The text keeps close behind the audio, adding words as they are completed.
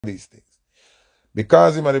these things.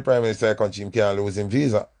 Because him are the Prime Minister of the country, him can't lose him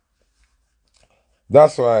visa.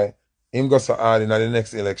 That's why him go so hard in the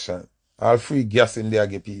next election. All free gas in there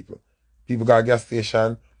give people. People got a gas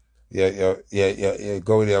station, you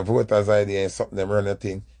go with your voters ID and something, them run a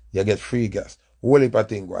thing, you get free gas. Whole heap of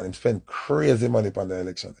thing go on. Him spend crazy money on the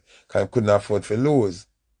election. Because he couldn't afford to lose.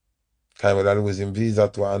 Because he would lose him visa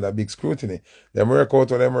to under big scrutiny. Them work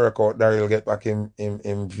out or them work out, Daryl get back him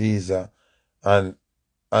visa and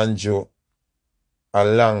Andrew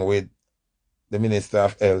along with the Minister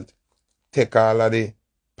of Health take all of the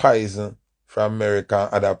poison from America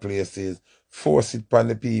and other places, force it upon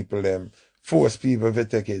the people them, force people to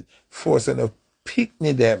take it, force enough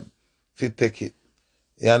picnic them to take it.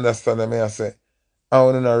 You understand what I say? I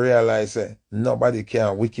want to realize nobody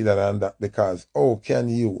can wickeder than that because how can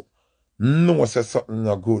you know say something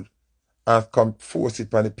not good and come force it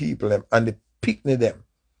upon the people them and the picnic them?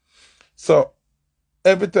 So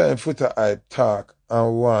every time Foota I talk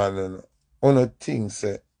and one on a thing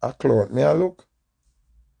say, I cloud me I look.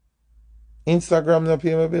 Instagram no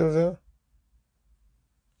pay my bills,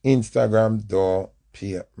 Instagram don't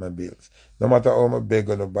pay my bills. No matter how I beg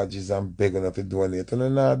on the badges and beg on to donate. You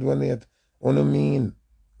not donate. You mean.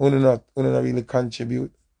 You not really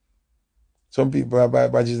contribute. Some people buy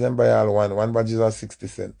badges and buy all one. One badges are 60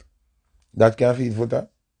 cents. That can feed Foota.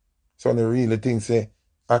 So they really think say,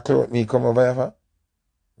 I clout me come over here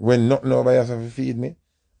when nothing over here to feed me.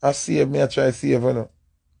 I save me, I try to save her.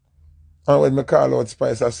 And when I call out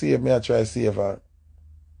Spice, I save me, I try to save her.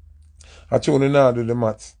 I told you now do the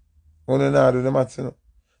maths. You now do the maths, you know.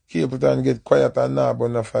 Keep it and get quiet and now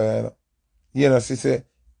burn the fire, you know. You know, she say,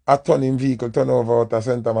 I turn him vehicle, turn over out of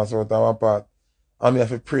St. Thomas out of one part. And me have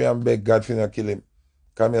to pray and beg God for not kill him.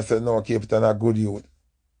 Because I said, no, keep it and a good youth.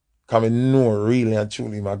 Because I know really and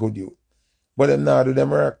truly him a good youth. But them now do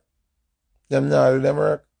them work. Them now do them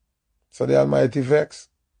work. So the Almighty vex.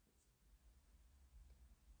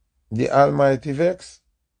 The Almighty vex.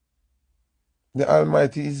 The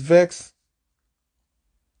Almighty is vex.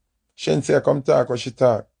 She didn't say come talk what she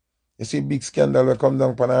talk. You see big scandal will come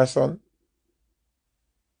down upon her son.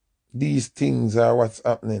 These things are what's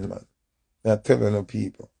happening, man. I'm telling the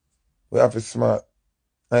people. We have to be smart.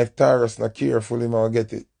 And if Tarrus not careful, he might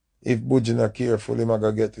get it. If Budgie not careful, he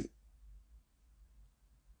might get it.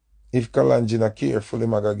 If Kalanji not careful, he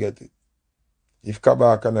might get it. If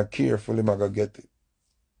Kabaka not careful, he might get it.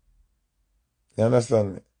 You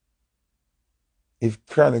understand me? If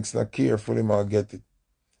Chronix not careful, he might get it.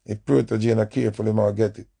 If Protogen not careful, he might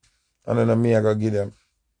get it. And then me I go give them.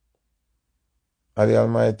 And the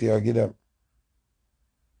Almighty I give them.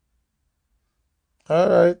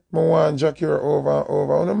 Alright, I want to jack you over and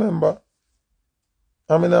over. I remember.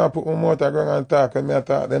 I mean, I put my motor ground and talk. When I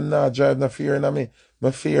talk, them not drive no fear in me.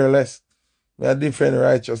 I fearless. I defend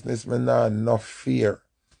righteousness. I not no fear.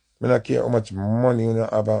 I don't care how much money you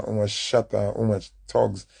have and how much shot and how much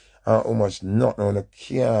thugs and how much nothing. You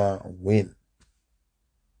can't win.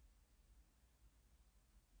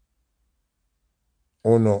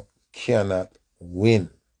 You cannot win.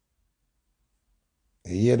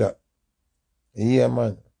 You hear that? Yeah,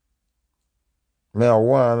 man. Me I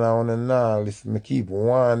want on the now listen. Me keep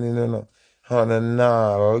warning you. On the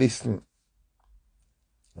now listen.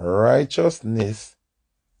 Righteousness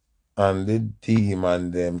and the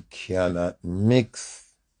demon them cannot mix.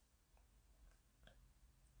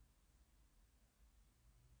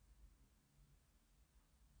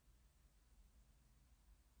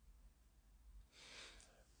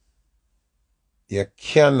 You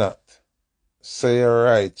cannot say you're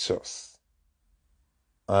righteous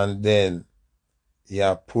and then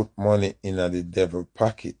you put money in the devil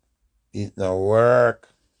pocket. It no work.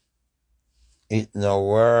 It no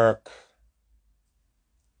work.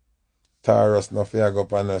 Tarrus no fear go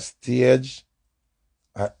up on a stage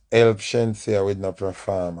and help Shenseea with no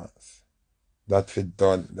performance. That fi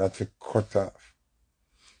done. That fi cut off.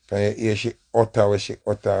 Can you hear she utter where she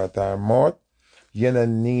utter at her mouth? You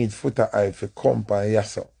don't need Foota eye fi come by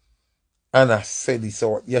yourself. And I said this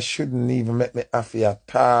out. You shouldn't even make me have to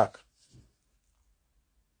talk.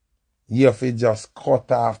 You have to just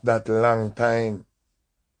cut off that long time.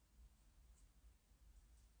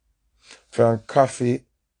 From Coffee,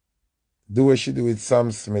 do what she do with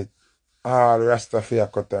Sam Smith. All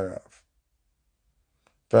Rastafari cut her off.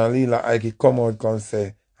 From Lila Ike come out and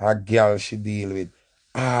say a girl she deal with.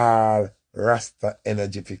 All Rasta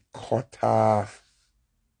energy fi cut off.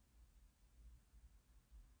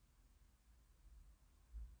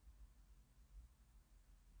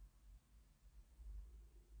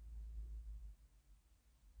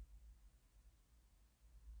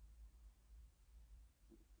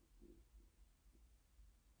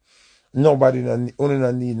 Nobody, only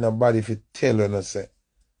no need nobody to tell you, no say,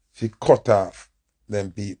 to cut off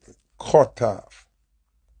them people. Cut off.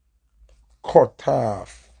 Cut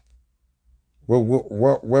off.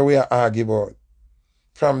 Where we are arguing about.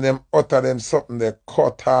 From them utter them something they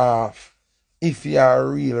cut off. If you are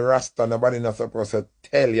a real Rasta, nobody not supposed to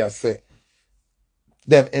tell you, say,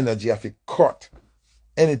 them energy have to cut.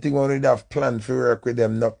 Anything we need have planned for work with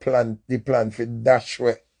them, not plan the plan for dash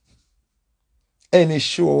way. Any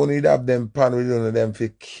show we need have them plan with them for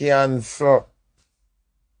cancel.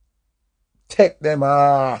 Take them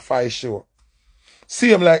off I show. See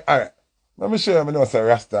them like, alright, let me show you, I know say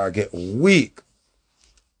Rasta get weak.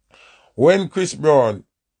 When Chris Brown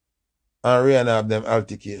and Rihanna have them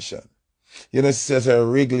altercation, you know, says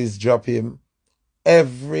Wrigley's drop him.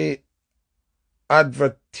 Every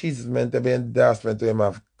advertisement, every endorsement to him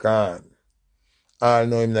have gone. I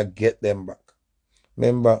know him not get them back.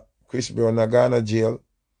 Remember, Chris Brown not gone to jail.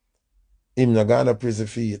 Him not gone to prison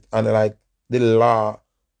for it. And like the law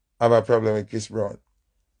have a problem with Chris Brown.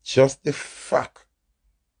 Just the fact.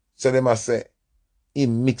 So they must say, he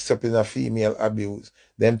mix up in a female abuse.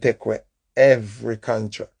 Them take away every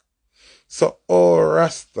contract. So, oh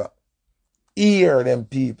Rasta, hear them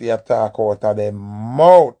people talk out of their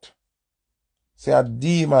mouth. Say a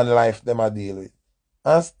demon life them a deal with.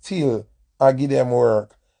 And still I give them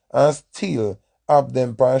work. And still have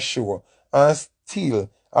them on show. And still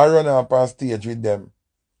I run up on stage with them.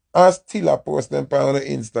 And still I post them on the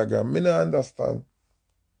Instagram. Me no understand.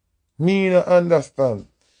 Me no understand.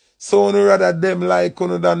 So no rather them like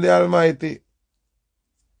you than the Almighty.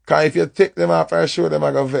 Cause if you take them off and show them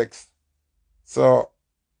I go vex. So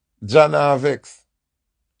John a vex.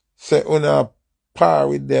 Say una par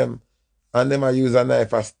with them. And them a use a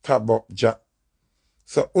knife and stab up Jack.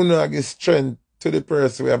 So uno give strength to the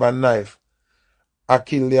person who have a knife. I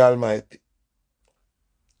kill the Almighty.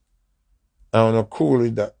 And uno cool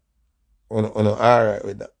with that. Uno alright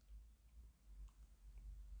with that.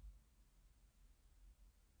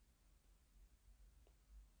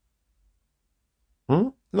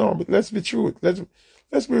 No, but let's be true.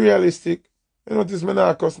 Let's be realistic. You notice me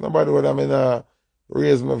not cuss nobody whether I not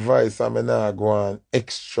raise my voice and I not go on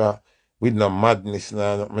extra with no madness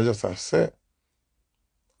now. I just have said.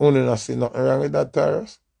 Uno not see nothing wrong with that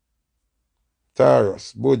tarrus.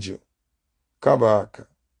 Tarrus, Bojo, Kabaka,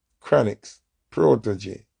 Chronix,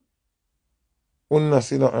 Protege. Uno not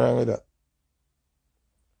see nothing wrong with that.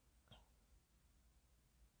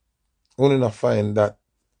 Uno not find that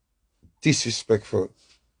disrespectful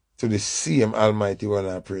to the same Almighty one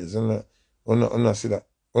I praise. Uno not see that.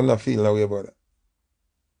 Uno not feel that way about that.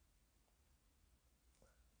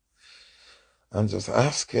 I'm just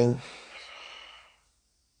asking.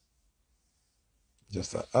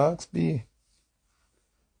 Just a ask me.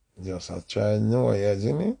 Just a try to know, yeah,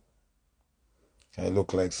 Jimmy. I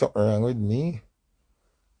look like something wrong with me.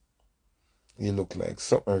 You look like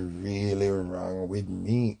something really wrong with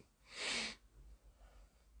me.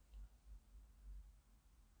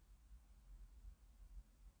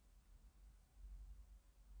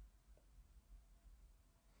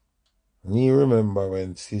 Me remember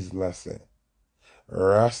when Sizzla said,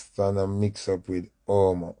 Rasta na mix up with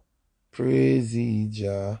Omo. Praise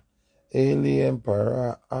Jah, Eli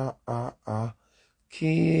Emperor,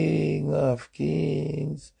 King of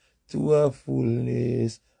Kings, to a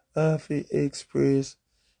fullness of the express.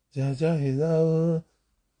 Jah is our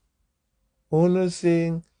Uno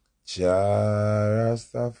sing, Jah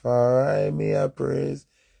Rastafari me a praise,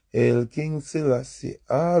 El King Selassie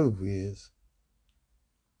always.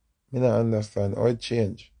 Me not understand how it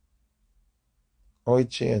change. How it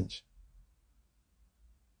change.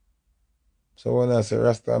 So when I say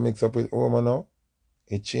Rasta mix up with Oma now,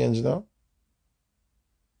 it changed now.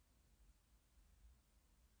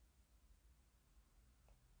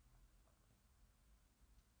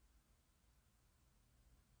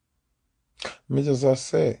 Me just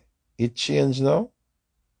say, it changed now.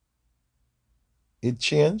 It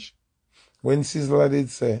changed. When Sizzla did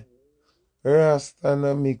say, Rasta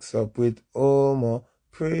na mix up with Oma,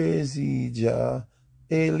 praise Jah,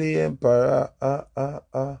 Eli Emperor,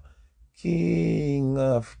 King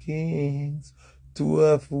of Kings, to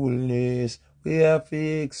a fullness we have to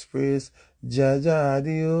express, Jah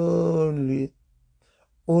the only.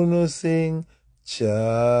 Uno sing,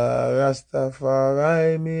 Jah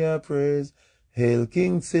Rastafari me a praise, Hail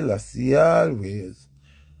King Selassie always.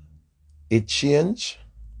 It change.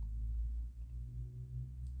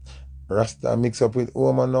 Rasta mix up with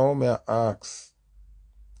Oma now, me a ask.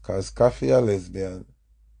 Cause Coffee a lesbian,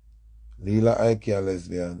 Lila Ike a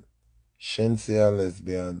lesbian, Shensi a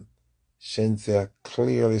lesbian. Shensi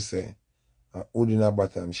clearly say, and who in a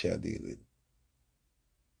bottom she a deal with.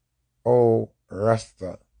 Oh,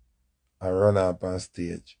 Rasta a run up on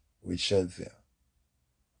stage with Shensia.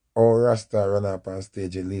 Oh, Rasta run up on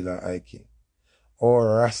stage with Lila Ike. Oh,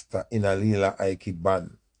 Rasta in a Lila Ike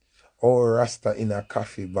band. Oh, Rasta in a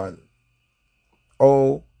coffee band.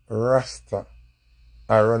 Oh, Rasta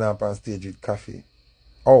I run up on stage with coffee.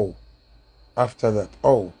 Oh, after that,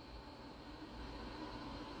 oh.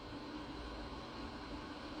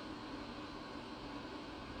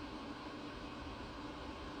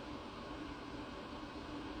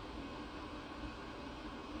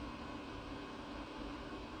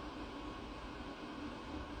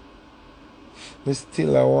 Me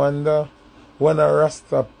still I wonder what a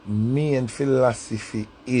Rasta main philosophy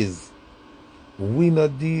is. We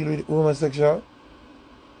not deal with homosexual.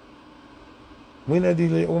 We not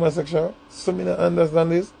deal with homosexual. So me not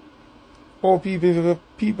understand this. How people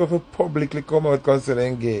for publicly come out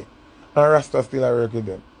considering gay. And Rasta still a work with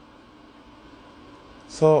them.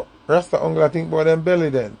 So Rasta only think about them belly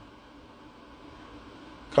then.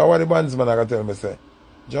 Cause what the bandsman I can tell me say,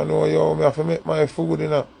 John, oh, yo, me have to make my food, you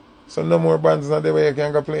know. So no more bands not the way you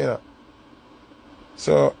can go play, you know.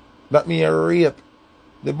 So that means you rate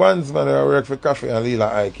the bandsman who work for Coffee and Lila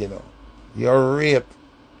Ike, you know. You rate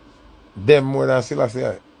them more than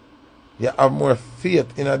Selassie. You have more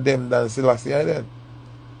faith in them than Selassie then.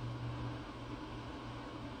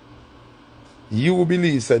 You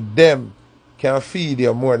believe that them can feed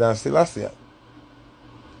you more than Selassie.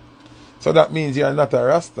 So that means you are not a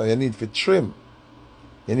Rasta. You need to trim.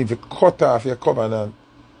 You need to cut off your covenant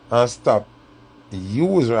and stop.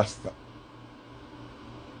 Use Rasta.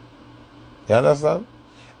 You understand?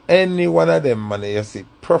 Any one of them, man, you see,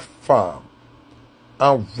 perform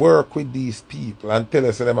and work with these people and tell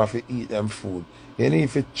us them have to eat them food. You need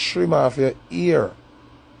to trim off your ear.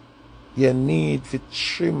 You need to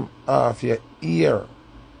trim off your ear.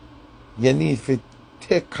 You need to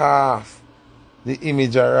take off the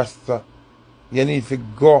image of Rasta. You need to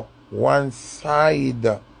go one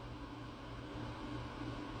side.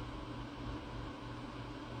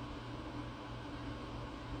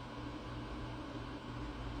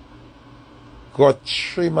 Go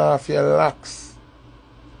trim off your locks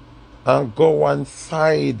and go one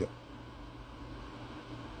side.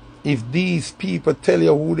 If these people tell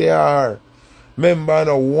you who they are, remember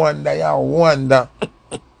no wonder you wonder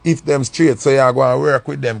if them straight, so you go and work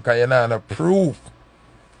with them because you not no proof.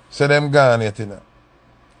 So them gone yet, you know.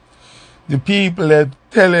 The people that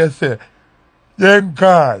tell you say, them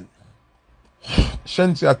God.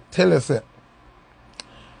 Shensia tell you say,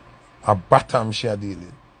 a bottom she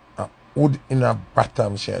dealing. A wood in a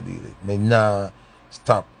bottom she dealing. Me nah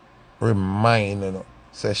stop reminding you.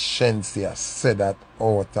 Say Shensia said that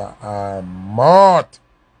out of her mouth.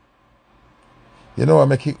 You know what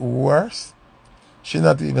make it worse? She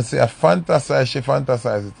not even say a fantasize, she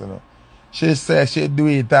fantasize it, you know. She say she do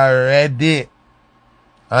it already.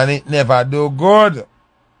 And it never do good.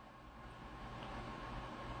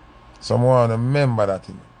 Someone remember that,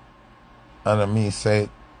 you know. And me say it.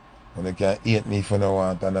 When they can hate me if you don't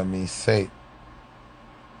want, and me say it.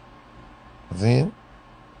 See?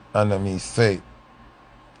 And me say it.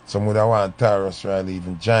 Some would want tarrus really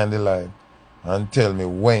even join the live and tell me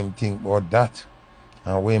what him think about that.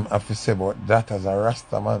 And what him have to say about that as a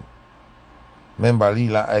Rasta man. Remember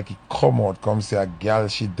Lila Ike come out, come say a girl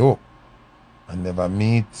she do. And never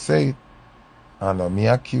me say it. And me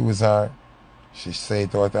accuse her. She say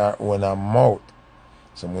it out her own mouth.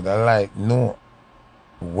 Some would like no.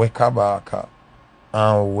 Wake a back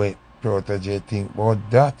and wait protege think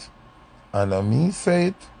about that. And me say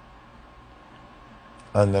it.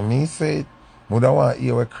 And me say it. Would I want to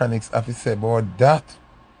hear what Chronix have to say about that.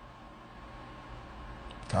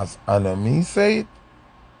 Because and me say it.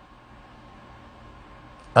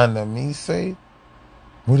 And me say it.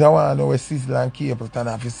 Would I want to know what Sizzle and Capleton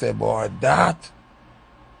have to say about that.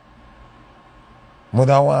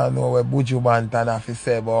 Would I want to know what Buju Banton have to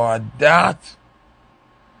say about that.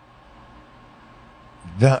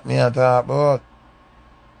 That me a talk about.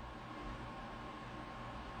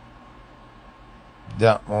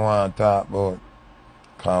 That me want to talk about.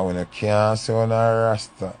 Because when you can't say on a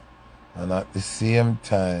Rasta and at the same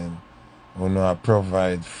time we know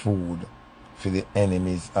provide food for the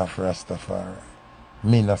enemies of Rastafari.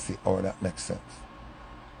 Me not see how that makes sense.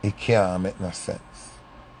 It can't make no sense.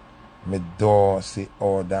 Me don't see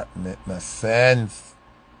how that make no sense.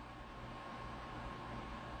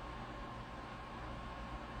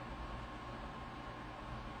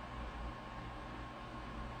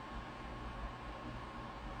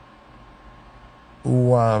 Who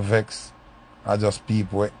want vex are just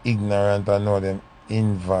people who are ignorant and know them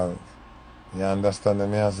involved You understand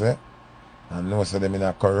what I say? And know say them in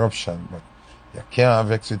a corruption, but you can't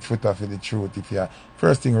vex with Foota for the truth. If you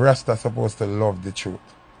first thing, Rasta supposed to love the truth.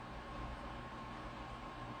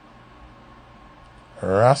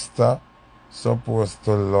 Rasta supposed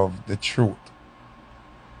to love the truth.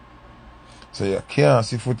 So you can't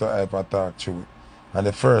see Foota hype attack truth. And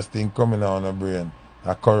the first thing coming on the brain,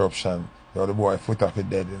 a corruption. Yo, the boy Foota for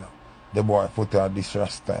dead, you know. The boy Foota this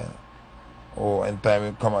Rasta, you know. Oh, in time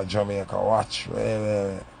he come to Jamaica, watch.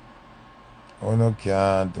 Oh, no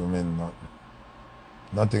can't do me nothing.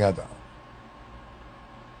 Nothing at all.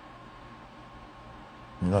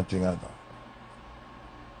 Nothing at all.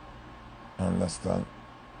 Understand?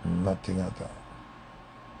 Nothing at all.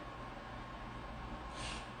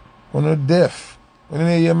 When you're deaf, when you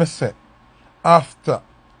hear me say, after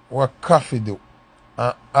what Coffee do,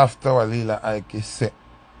 and after what Lila Ike say,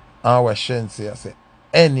 and what Shensi say,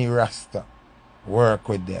 any Rasta work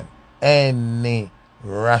with them. Any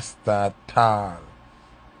Rasta at all.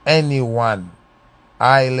 Anyone.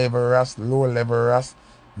 High level Rasta, low level Rasta,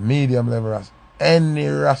 medium level Rasta. Any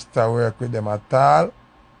Rasta work with them at all,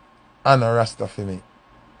 and a Rasta for me.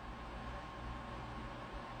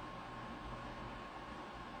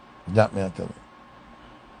 That me I tell you.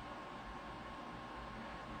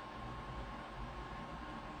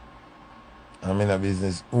 I'm in a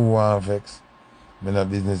business who want vex. I'm in a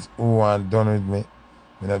business who want done with me.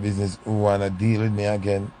 I'm in a business who want to deal with me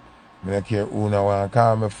again. I don't care who no want to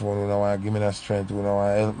call my phone, who no want to give me the strength, who no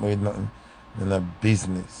want to help me with nothing. I'm in a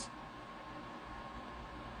business.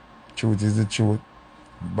 Truth is the truth.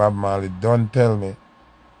 Bob Marley don't tell me,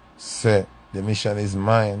 say, the mission is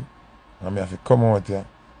mine. And I have to come out here,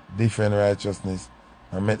 defend righteousness,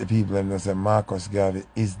 and make the people know say Marcus Garvey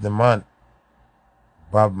is the man.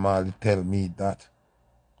 Bob Marley tell me that.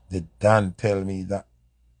 The Dan tell me that.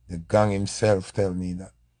 The gang himself tell me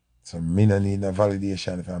that. So me no need no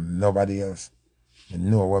validation from nobody else. I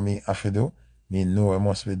know what me have to do. Me know what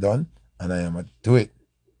must be done. And I am going to do it.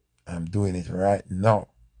 I'm doing it right now.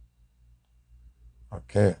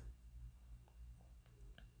 Okay.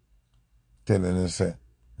 Telling you say,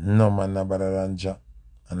 no man no better than Jack.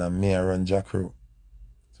 And I'm me I run Jack crew.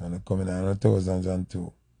 So I'm coming out in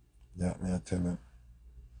 2002. That me I tell him.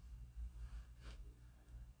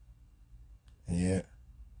 Yeah.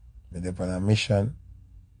 Me dey on a mission.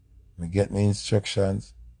 Me get me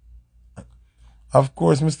instructions. Of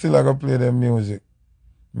course, me still I go play them music.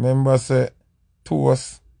 Remember say,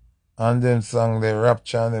 Toast and them song the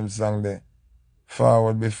Rapture and them song the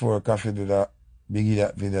Forward before Coffee do that Biggie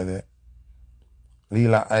that video there.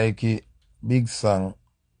 Lila Ike, big song,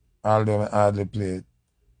 although I hardly play it.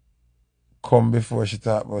 Come before she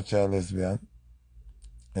talk about child lesbian.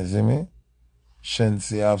 You see me?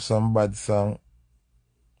 Shensi have some bad song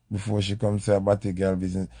before she come say about the girl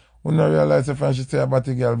business. We don't realize if she say about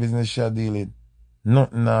the girl business she deal it.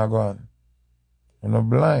 Nothing now gone. You're not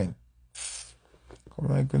blind. Come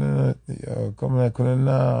like couldn't come like couldn't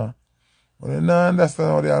now. We don't understand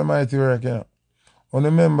how the Almighty work, you know. I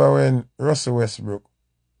remember when Russell Westbrook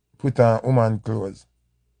put on woman clothes.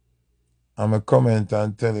 And I comment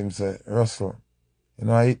and tell him, say, Russell, you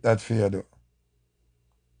know I eat that for you though.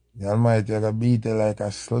 The Almighty I got beat you like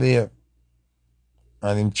a slave.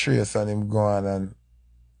 And him trace and him go on and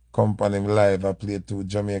come on him live and play two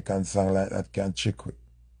Jamaican song like that can trick with.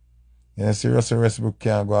 You know see Russell Westbrook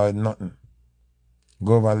can't go out with nothing.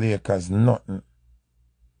 Go over Lakers, nothing.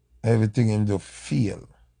 Everything him do feel.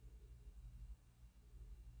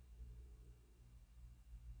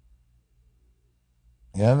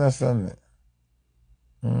 You understand me?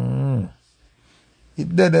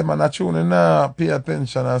 It dead them and I tune now pay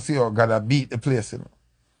attention and see how God beat the place, you know.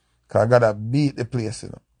 Cause God beat the place, you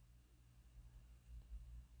know.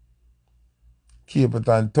 Keep it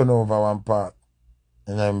and turn over one part.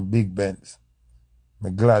 And I'm big Benz.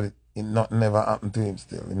 I'm glad it not never happened to him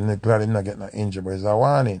still. I'm glad he not get no injury, but it's a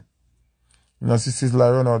warning. You know, see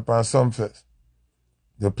Sizzler run out on some fest.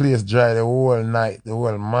 The place dry the whole night, the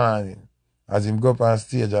whole morning. As him go up on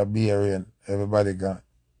stage at be rain, everybody gone.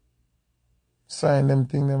 Sign them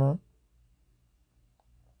thing them man.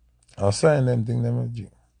 I'll sign them thing them G.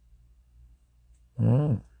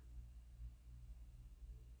 You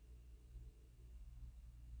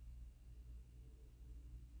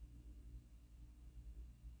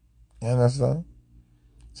understand?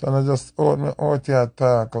 So I just out me out here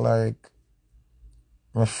talk like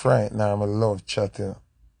my friend now, I love chatting.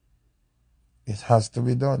 It has to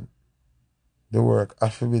be done. The work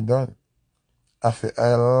has to be done.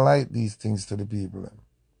 I like these things to the people.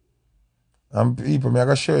 And people, I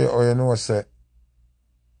gotta show you how you know say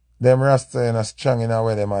them Rasta in a strong in a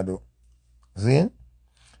way them a do. See?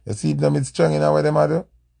 You see them it's strong in what them I do?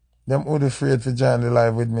 Them who afraid to join the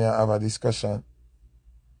live with me and have a discussion.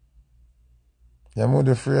 Them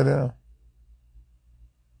who afraid, you know.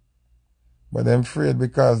 But them afraid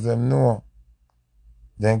because them know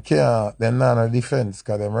them can't, them not no defense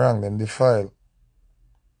because them wrong, them defile.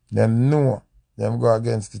 Them know them go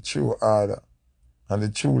against the true order and the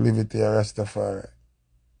true liberty of Rastafari.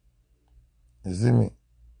 You see me?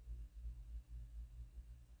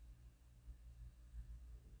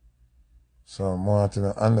 So I want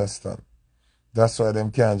to understand. That's why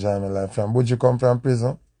them can't join me live. From Buju come from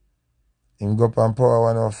prison. Him go up on Power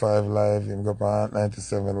 105 live. Him go up on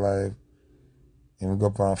 97 live. Him go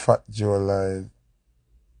up on Fat Joe live.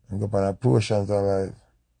 Him go up on Portions live.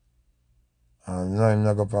 And now him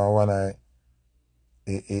not go up on One Eye.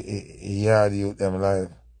 Yard Youth them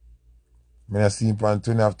live. Me not see him on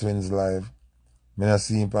Twin of Twins live. Me not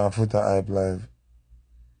see him on Foota Hype live.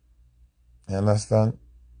 You understand?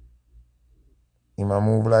 Him a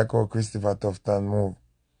move like how Christopher Tufton move.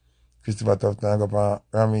 Christopher Tufton go up on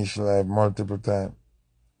Ramesh live multiple times.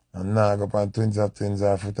 And now I go up on Twins of Twins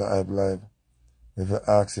or Foota Hype live. If you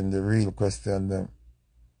ask him the real question them.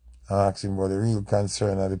 And ask him about the real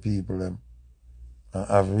concern of the people them. And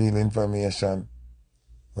have real information.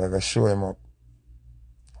 We're going to show him up.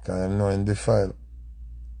 Because I'm know him defile.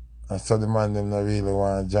 And so the man them not really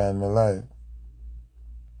want to join me live.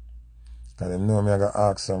 Because them know me I got to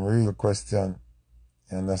ask some real question.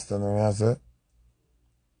 You understand what I say?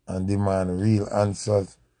 And demand real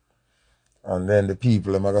answers. And then the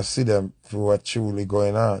people them I got to see them for what truly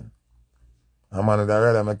going on. A man would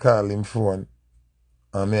rather me call him phone.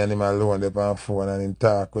 And me and him alone they on phone and him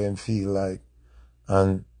talk what him feel like.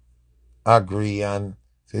 And agree and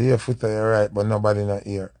say, yeah, Foota, you're right, but nobody not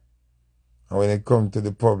here. And when it come to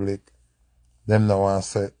the public, them not want to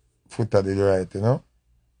say Foota did right, you know?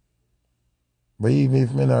 But even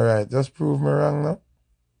if me not right, just prove me wrong now.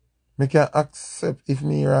 Me can accept if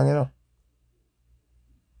me wrong, you know?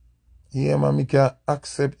 Yeah, man, me can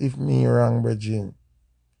accept if me wrong, Virgin.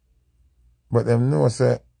 But them know,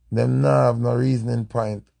 say, them not have no reasoning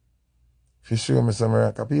point to show me some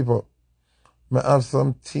wrong. 'Cause people, me have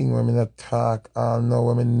something when me not talk all know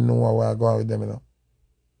when me know where I go on with them, you know?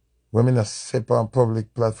 When me not step on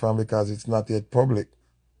public platform because it's not yet public.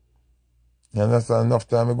 And that's enough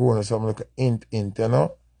time I go on something like hint, you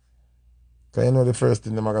know? Because you know the first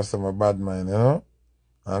thing them I got some bad mind, you know?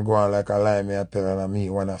 And go on like a lie me I tell and me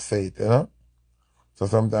when I say it, you know? So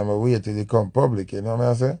sometimes I wait till it come public, you know what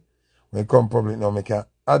I say? When it come public now, I can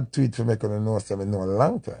add to it to make them know something know a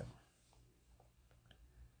long time.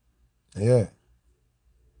 Yeah.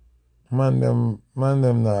 Man them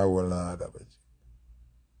not hold on that bitch.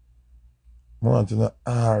 I want to know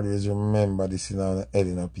always remember this in our head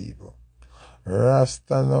in people.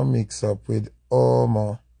 Rasta no mix up with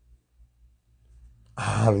Omo.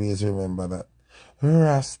 Always remember that.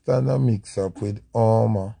 Rasta no mix up with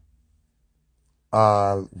Omo.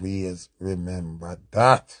 Always remember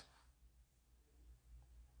that.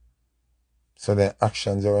 So the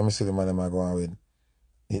actions when I see the man I'm going with,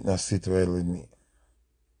 it not sit well with me.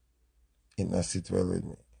 It not sit well with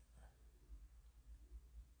me.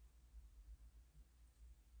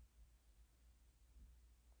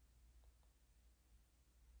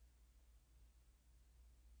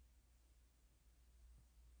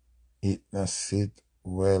 It not sit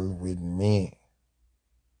well with me.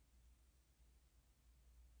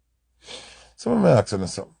 So let me ask you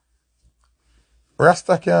something.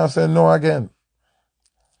 Rasta can't say no again.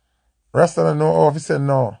 Rasta don't know how if he say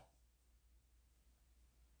no.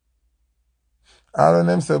 All of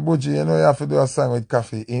them say, Buji, you know you have to do a song with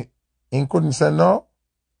Coffee. He couldn't say no.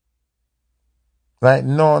 Like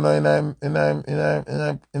no in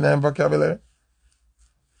him vocabulary.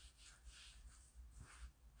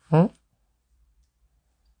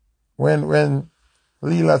 When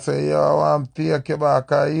Leela say, yo, I want to take you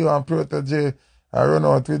back, or you want protege, I run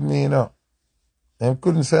out with me, you know. He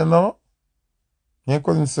couldn't say no. He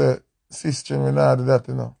couldn't say, sister, we not do that,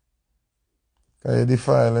 you know. Because you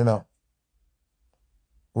defile, you know.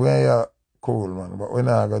 We are cool, man, but we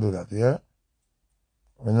not going to do that, yeah?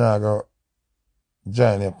 We not going to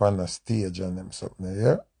join up on the stage and them something,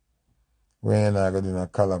 yeah? We ain't not going to do no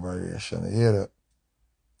collaboration, you hear that?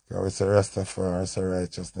 Because it's a Rastafari, it's a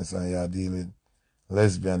righteousness, and you're dealing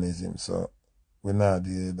lesbianism, so we not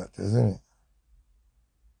dealing with that, isn't it?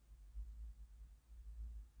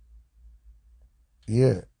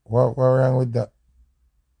 Yeah, what wrong with that?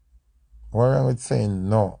 What wrong with saying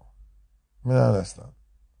no? I don't understand.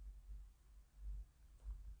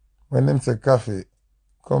 When them say Coffee,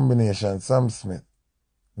 combination, Sam Smith,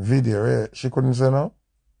 video, she couldn't say no?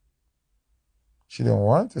 She didn't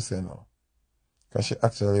want to say no. Because she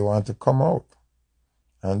actually wanted to come out.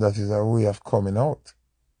 And that is a way of coming out.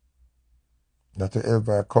 That will help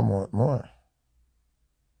her come out more.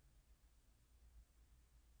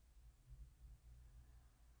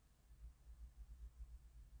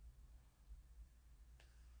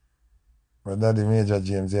 But Daddy Major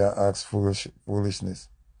James here asks foolishness.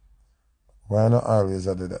 Why not always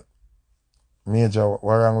I do that? Major,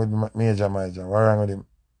 what wrong with Major? What wrong with him?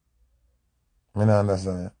 I don't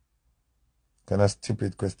understand it. Kind of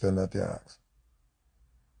stupid question that you ask.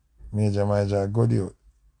 Major, good youth.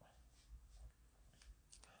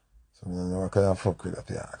 So I don't know what kind of fuck with that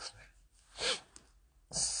you ask me.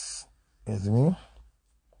 Is me?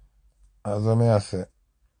 As I say,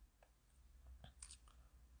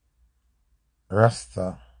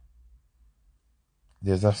 Rasta,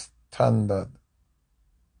 there's a standard.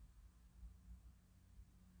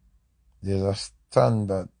 There's a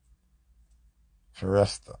standard for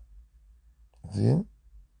Rasta. See?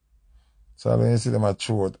 So when you see them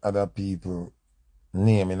throw out other people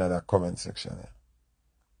name in the comment section.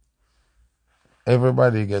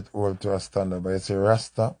 Everybody get hold to a standard, but you see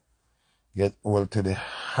Rasta get hold to the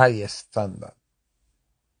highest standard.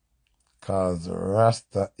 Because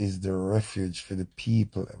Rasta is the refuge for the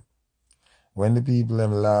people. When the people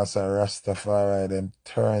them lost a Rastafari, them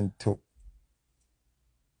turn to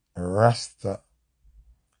Rasta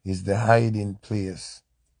is the hiding place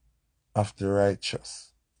of the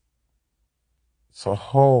righteous. So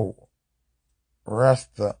how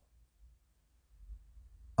Rasta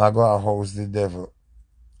I go to house the devil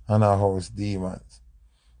and I house demons.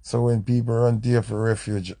 So when people run there for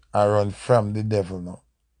refuge, I run from the devil now.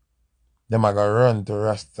 Them I go run to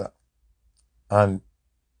Rasta and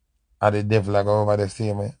the devil I go over the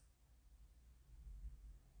same way.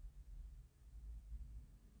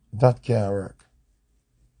 That can't work.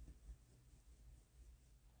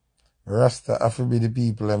 Rasta have to be the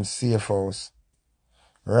people them safe house.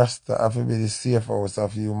 Rasta have to be the safe house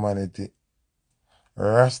of humanity.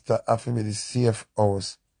 Rasta have to be the safe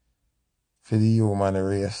house for the human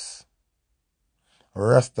race.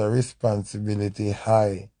 Rasta responsibility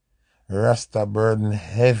high. Rasta burden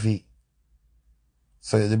heavy.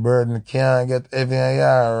 So the burden can't get heavy and you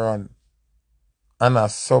run. And I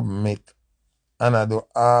submit. And I do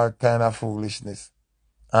all kind of foolishness.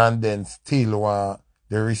 And then still want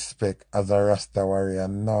the respect as a Rasta warrior.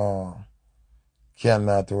 No.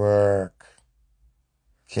 Cannot work.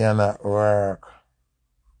 Cannot work.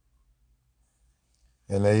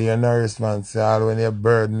 You know, you're no response all when your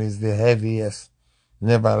burden is the heaviest.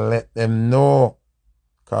 Never let them know.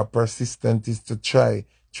 Because persistent is to try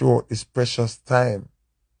throughout this precious time.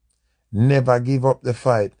 Never give up the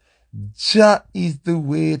fight. Jah is the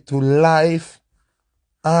way to life.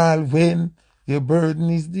 All when your burden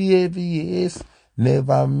is the heaviest.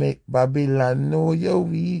 Never make Babylon know your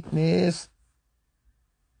weakness.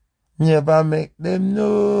 Never make them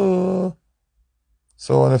know.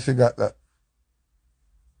 So when you forgot that.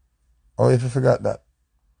 Or if you forgot that.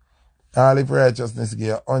 All if righteousness give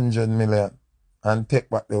you 100 million and take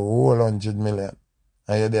back the whole 100 million.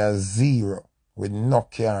 And you're there zero with no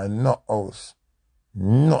car, no house.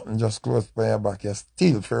 Nothing just close by your back. You're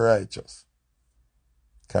still for righteous.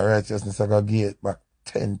 Because righteousness is going to give it back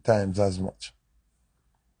 10 times as much.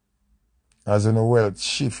 As in the wealth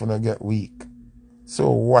shift when you get weak. So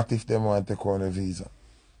what if they want to take on a visa?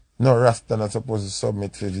 No Rasta not supposed to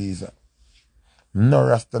submit for visa. No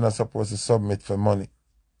Rasta not supposed to submit for money.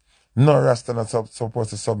 No Rasta not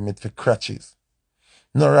supposed to submit for crutches.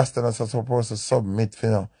 No Rasta not supposed to submit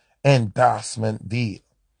for endorsement deal.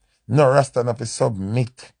 No Rasta not to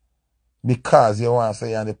submit because you want to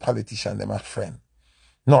say you're the politician, they're my friend.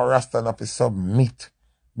 No Rasta not to submit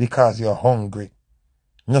because you're hungry.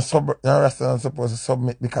 No Rasta not supposed to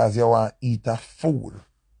submit because you want to eat a fool.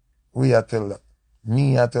 We are tell that.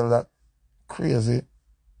 Me I tell that. Crazy.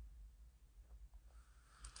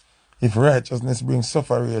 If righteousness brings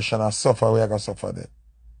sufferation or suffer, we are going to suffer then.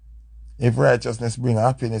 If righteousness brings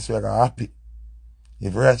happiness, we are going to happy.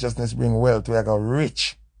 If righteousness brings wealth, we are going to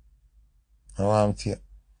rich. I want to tell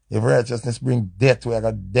you. If righteousness brings death, we are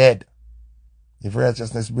going to dead. If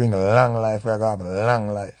righteousness brings long life, we are going to have long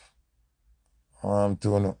life. I want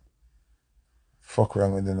to know. Fuck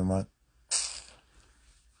wrong with you, man.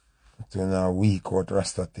 Doing a weak out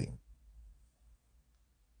Rasta thing.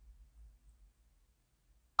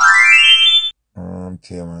 I want to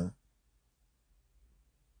tell you, man.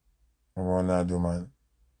 I want to do, man.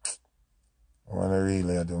 I want to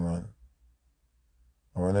really do, man.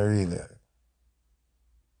 I want to really.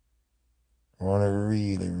 I want to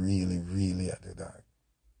really do that.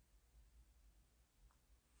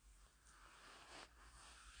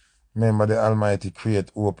 Remember the Almighty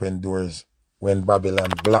create open doors when Babylon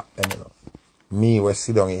blocked them, you know. Me was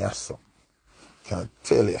sit down here, so. Can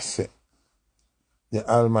tell you, say. The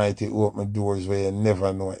Almighty open doors where you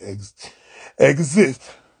never know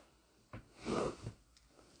exist.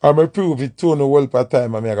 I'm going to prove it to you one per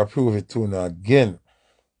time, and I'm going to prove it to you again.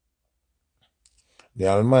 The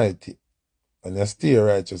Almighty, when you stay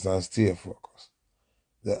righteous and stay focused,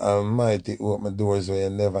 the Almighty open doors where you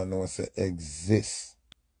never know say exist.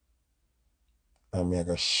 And I'm going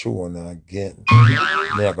to show you again.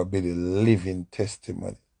 I'm going to be the living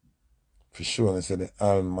testimony. For sure, I say the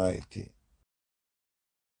Almighty